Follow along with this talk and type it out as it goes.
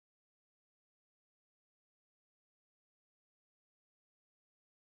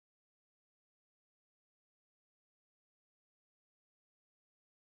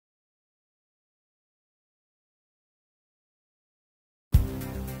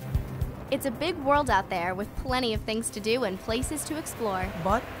It's a big world out there with plenty of things to do and places to explore.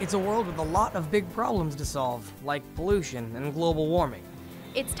 But it's a world with a lot of big problems to solve, like pollution and global warming.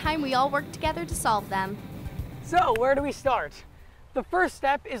 It's time we all work together to solve them. So, where do we start? The first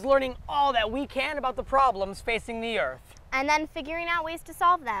step is learning all that we can about the problems facing the Earth. And then figuring out ways to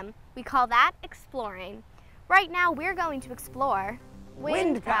solve them. We call that exploring. Right now, we're going to explore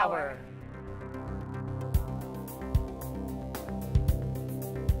Wind power.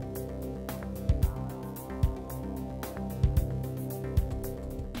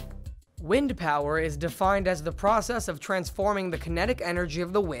 Wind power is defined as the process of transforming the kinetic energy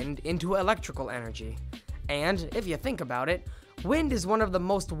of the wind into electrical energy. And, if you think about it, wind is one of the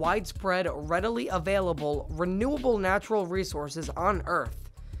most widespread, readily available, renewable natural resources on Earth.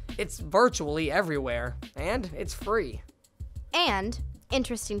 It's virtually everywhere, and it's free. And,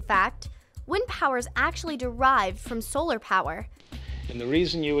 interesting fact, wind power is actually derived from solar power. And the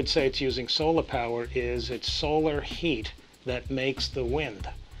reason you would say it's using solar power is it's solar heat that makes the wind.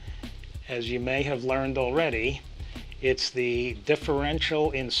 As you may have learned already, it's the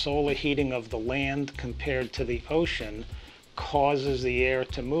differential in solar heating of the land compared to the ocean causes the air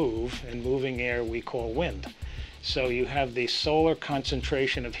to move, and moving air we call wind. So you have the solar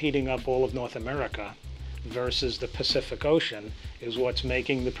concentration of heating up all of North America versus the Pacific Ocean is what's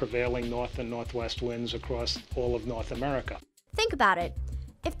making the prevailing north and northwest winds across all of North America. Think about it.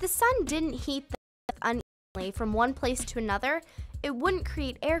 If the sun didn't heat the earth unevenly from one place to another, it wouldn't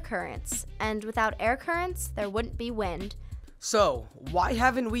create air currents, and without air currents, there wouldn't be wind. So, why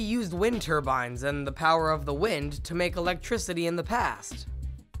haven't we used wind turbines and the power of the wind to make electricity in the past?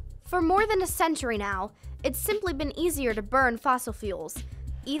 For more than a century now, it's simply been easier to burn fossil fuels,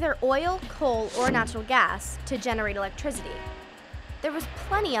 either oil, coal, or natural gas, to generate electricity. There was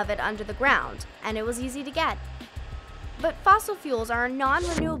plenty of it under the ground, and it was easy to get. But fossil fuels are a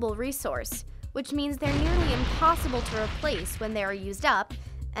non-renewable resource, which means they're nearly impossible to replace when they are used up,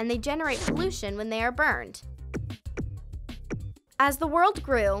 and they generate pollution when they are burned. As the world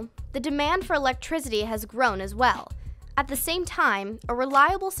grew, the demand for electricity has grown as well. At the same time, a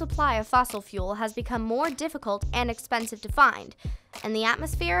reliable supply of fossil fuel has become more difficult and expensive to find, and the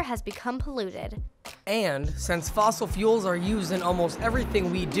atmosphere has become polluted. And since fossil fuels are used in almost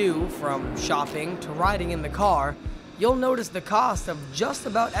everything we do, from shopping to riding in the car, you'll notice the cost of just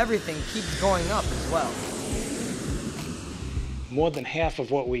about everything keeps going up as well. More than half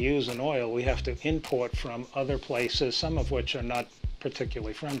of what we use in oil we have to import from other places, some of which are not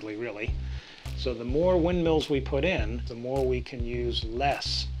particularly friendly, really. So the more windmills we put in, the more we can use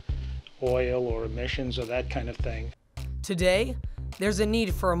less oil or emissions or that kind of thing. Today, there's a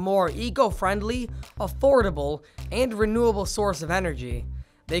need for a more eco-friendly, affordable, and renewable source of energy.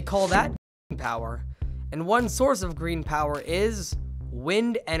 They call that green power. And one source of green power is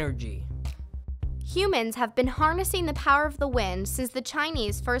wind energy. Humans have been harnessing the power of the wind since the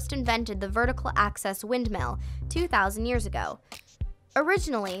Chinese first invented the vertical axis windmill 2,000 years ago.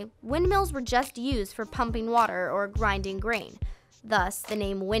 Originally, windmills were just used for pumping water or grinding grain, thus the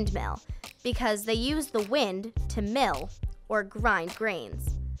name windmill, because they used the wind to mill or grind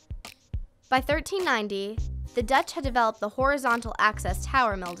grains. By 1390, the Dutch had developed the horizontal axis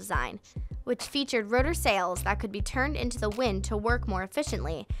tower mill design, which featured rotor sails that could be turned into the wind to work more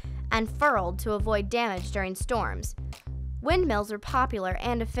efficiently and furled to avoid damage during storms. Windmills were popular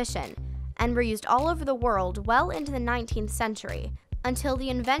and efficient and were used all over the world well into the 19th century until the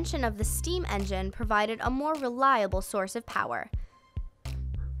invention of the steam engine provided a more reliable source of power.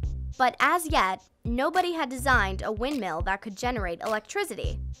 But as yet, nobody had designed a windmill that could generate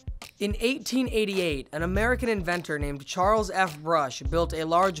electricity. In 1888, an American inventor named Charles F. Brush built a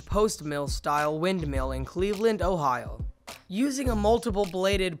large post-mill-style windmill in Cleveland, Ohio. Using a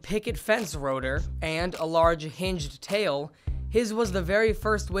multiple-bladed picket fence rotor and a large hinged tail, his was the very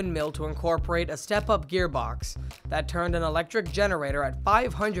first windmill to incorporate a step-up gearbox that turned an electric generator at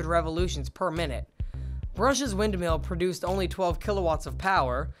 500 revolutions per minute. Brush's windmill produced only 12 kilowatts of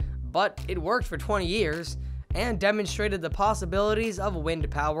power, but it worked for 20 years, and demonstrated the possibilities of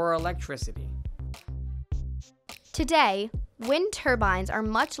wind power electricity. Today, wind turbines are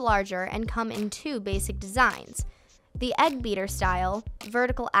much larger and come in two basic designs: the egg beater style,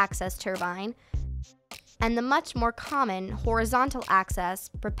 vertical axis turbine, and the much more common horizontal axis,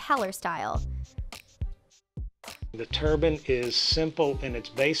 propeller style. The turbine is simple in its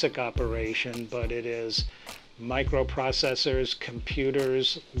basic operation, but it is microprocessors,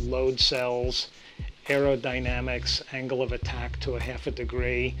 computers, load cells, aerodynamics, angle of attack to a half a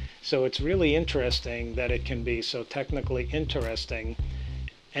degree. So it's really interesting that it can be so technically interesting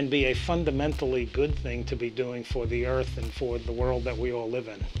and be a fundamentally good thing to be doing for the Earth and for the world that we all live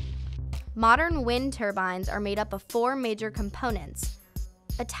in. Modern wind turbines are made up of 4 major components: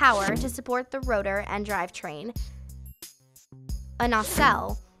 a tower to support the rotor and drivetrain, a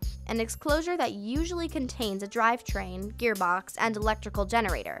nacelle, an enclosure that usually contains a drivetrain, gearbox, and electrical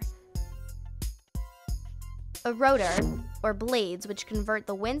generator, a rotor, or blades which convert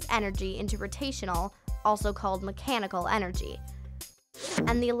the wind's energy into rotational, also called mechanical energy,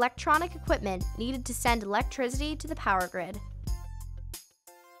 and the electronic equipment needed to send electricity to the power grid.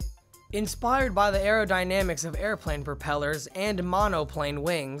 Inspired by the aerodynamics of airplane propellers and monoplane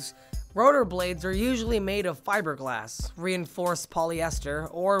wings, rotor blades are usually made of fiberglass, reinforced polyester,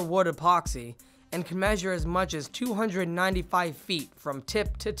 or wood epoxy, and can measure as much as 295 feet from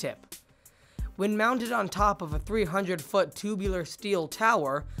tip to tip. When mounted on top of a 300-foot tubular steel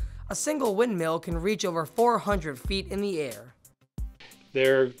tower, a single windmill can reach over 400 feet in the air.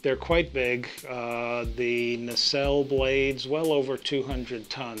 They're quite big. The nacelle blades, well over 200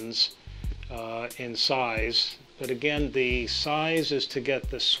 tons in size. But again, the size is to get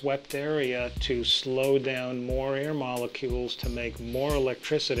the swept area to slow down more air molecules to make more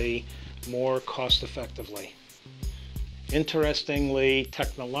electricity more cost effectively. Interestingly,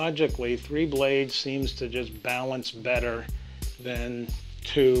 technologically, 3 blades seems to just balance better than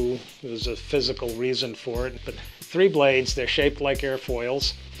 2. There's a physical reason for it, but 3 blades, they're shaped like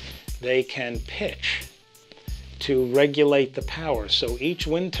airfoils. They can pitch to regulate the power. So each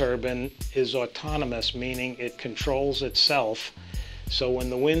wind turbine is autonomous, meaning it controls itself. So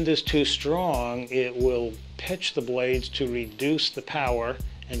when the wind is too strong, it will pitch the blades to reduce the power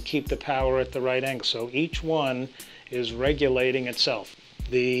and keep the power at the right angle. So each one is regulating itself.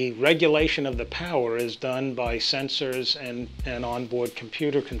 The regulation of the power is done by sensors and onboard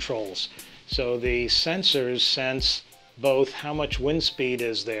computer controls. So the sensors sense both how much wind speed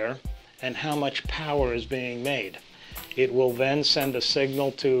is there and how much power is being made. It will then send a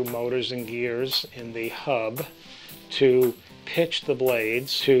signal to motors and gears in the hub to pitch the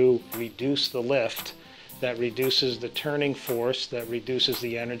blades to reduce the lift. That reduces the turning force, that reduces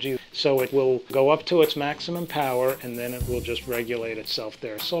the energy. So it will go up to its maximum power and then it will just regulate itself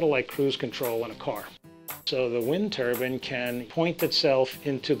there, sort of like cruise control in a car. So the wind turbine can point itself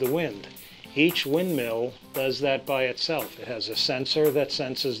into the wind. Each windmill does that by itself. It has a sensor that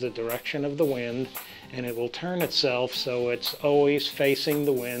senses the direction of the wind, and it will turn itself so it's always facing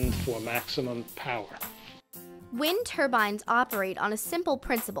the wind for maximum power. Wind turbines operate on a simple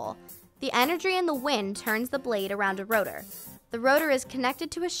principle. The energy in the wind turns the blade around a rotor. The rotor is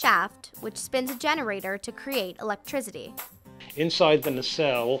connected to a shaft, which spins a generator to create electricity. Inside the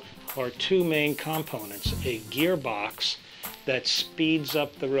nacelle are 2 main components: a gearbox that speeds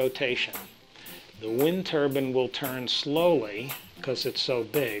up the rotation. The wind turbine will turn slowly because it's so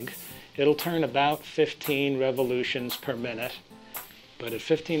big. It'll turn about 15 revolutions per minute, but at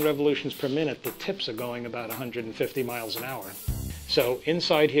 15 revolutions per minute, the tips are going about 150 miles an hour. So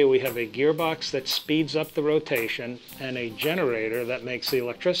inside here we have a gearbox that speeds up the rotation and a generator that makes the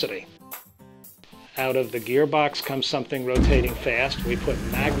electricity. Out of the gearbox comes something rotating fast. We put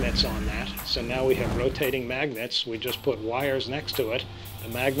magnets on that. So now we have rotating magnets. We just put wires next to it. The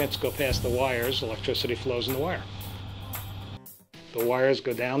magnets go past the wires. Electricity flows in the wire. The wires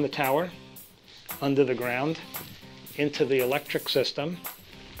go down the tower, under the ground, into the electric system,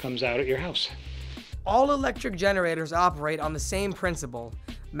 comes out at your house. All electric generators operate on the same principle.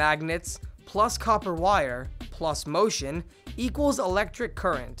 Magnets plus copper wire plus motion equals electric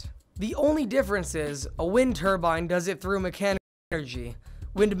current. The only difference is a wind turbine does it through mechanical energy.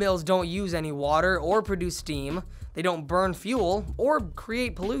 Windmills don't use any water or produce steam. They don't burn fuel or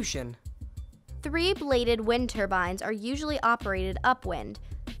create pollution. 3-bladed wind turbines are usually operated upwind,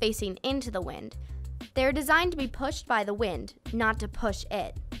 facing into the wind. They are designed to be pushed by the wind, not to push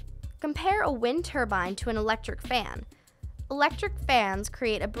it. Compare a wind turbine to an electric fan. Electric fans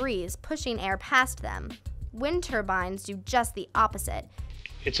create a breeze pushing air past them. Wind turbines do just the opposite.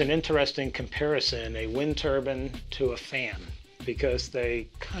 It's an interesting comparison, a wind turbine to a fan, because they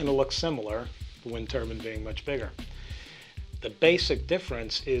kind of look similar, the wind turbine being much bigger. The basic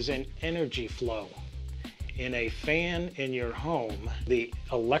difference is in energy flow. In a fan in your home, the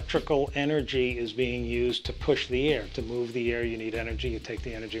electrical energy is being used to push the air. To move the air, you need energy. You take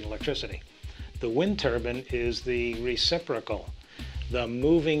the energy and electricity. The wind turbine is the reciprocal. The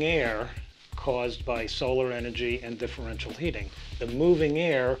moving air caused by solar energy and differential heating. The moving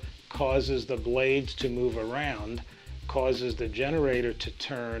air causes the blades to move around, causes the generator to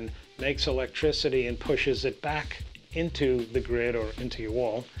turn, makes electricity and pushes it back into the grid or into your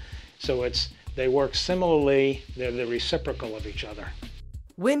wall. So they work similarly, they're the reciprocal of each other.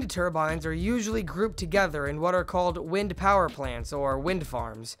 Wind turbines are usually grouped together in what are called wind power plants or wind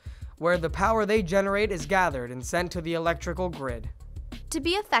farms. where the power they generate is gathered and sent to the electrical grid. To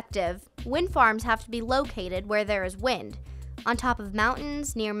be effective, wind farms have to be located where there is wind, on top of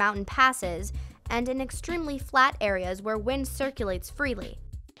mountains, near mountain passes, and in extremely flat areas where wind circulates freely.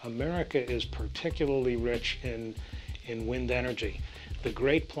 America is particularly rich in wind energy. The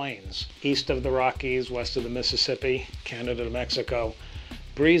Great Plains, east of the Rockies, west of the Mississippi, Canada to Mexico,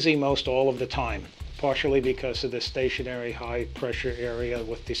 breezy most all of the time, partially because of the stationary high pressure area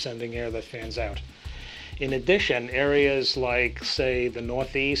with descending air that fans out. In addition, areas like, say, the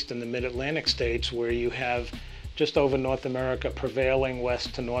Northeast and the Mid-Atlantic states, where you have just over North America prevailing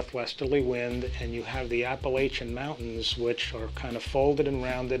west to northwesterly wind, and you have the Appalachian Mountains, which are kind of folded and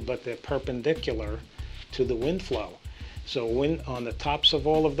rounded, but they're perpendicular to the wind flow. So wind on the tops of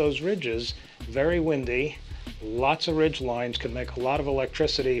all of those ridges, very windy, lots of ridge lines, can make a lot of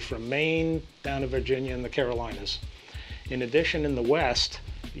electricity from Maine down to Virginia and the Carolinas. In addition, in the west,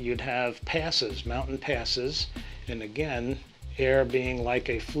 you'd have passes, mountain passes, and again, air being like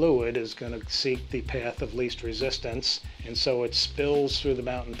a fluid is going to seek the path of least resistance, and so it spills through the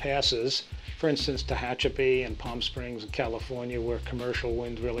mountain passes. For instance, Tehachapi and Palm Springs in California, where commercial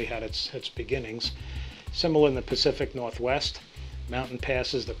wind really had its beginnings. Similar in the Pacific Northwest, mountain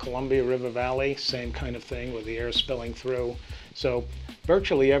passes, the Columbia River Valley, same kind of thing with the air spilling through. So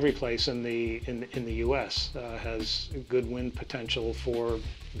virtually every place in the U.S. Has good wind potential for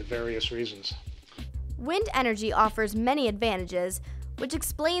the various reasons. Wind energy offers many advantages, which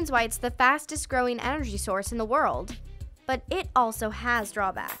explains why it's the fastest growing energy source in the world. But it also has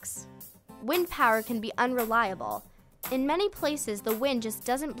drawbacks. Wind power can be unreliable. In many places, the wind just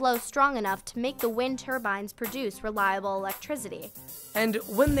doesn't blow strong enough to make the wind turbines produce reliable electricity. And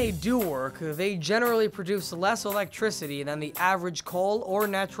when they do work, they generally produce less electricity than the average coal or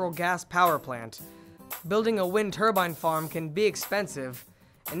natural gas power plant. Building a wind turbine farm can be expensive,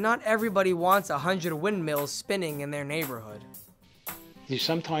 and not everybody wants 100 windmills spinning in their neighborhood. You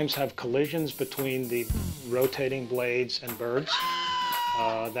sometimes have collisions between the rotating blades and birds.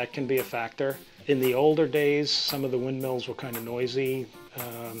 That can be a factor. In the older days, some of the windmills were kind of noisy,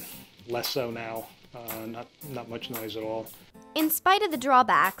 less so now, not much noise at all. In spite of the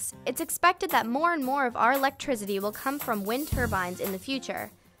drawbacks, it's expected that more and more of our electricity will come from wind turbines in the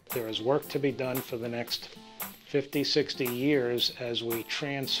future. There is work to be done for the next 50, 60 years as we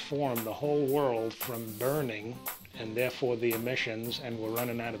transform the whole world from burning, and therefore the emissions, and we're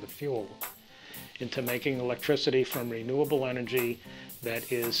running out of the fuel, into making electricity from renewable energy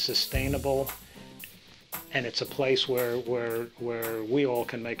that is sustainable, and it's a place where we all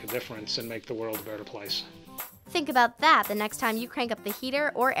can make a difference and make the world a better place. Think about that the next time you crank up the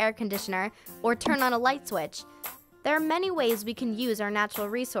heater or air conditioner or turn on a light switch. There are many ways we can use our natural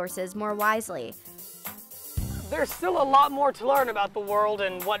resources more wisely. There's still a lot more to learn about the world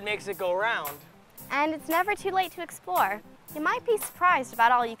and what makes it go round. And it's never too late to explore. You might be surprised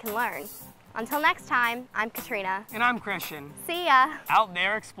about all you can learn. Until next time, I'm Katrina. And I'm Christian. See ya! Out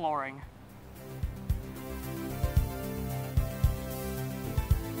there exploring.